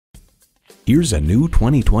Here's a new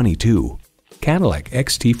 2022 Cadillac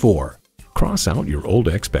XT4. Cross out your old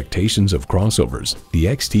expectations of crossovers. The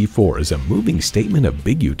XT4 is a moving statement of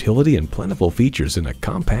big utility and plentiful features in a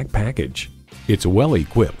compact package. It's well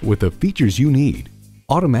equipped with the features you need: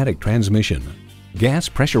 automatic transmission, gas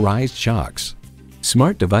pressurized shocks,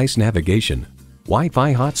 smart device navigation,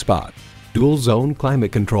 Wi-Fi hotspot, dual zone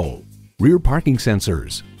climate control, rear parking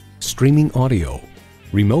sensors, streaming audio,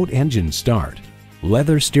 remote engine start,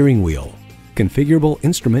 leather steering wheel, configurable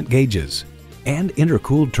instrument gauges, and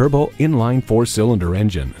intercooled turbo inline 4-cylinder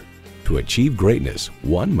engine. To achieve greatness,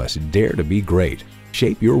 one must dare to be great.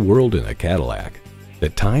 Shape your world in a Cadillac. The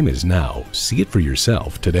time is now. See it for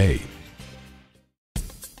yourself today.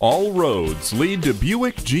 All roads lead to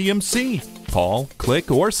Buick GMC. Call,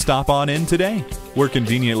 click, or stop on in today. We're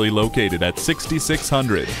conveniently located at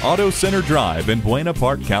 6600 Auto Center Drive in Buena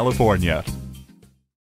Park, California.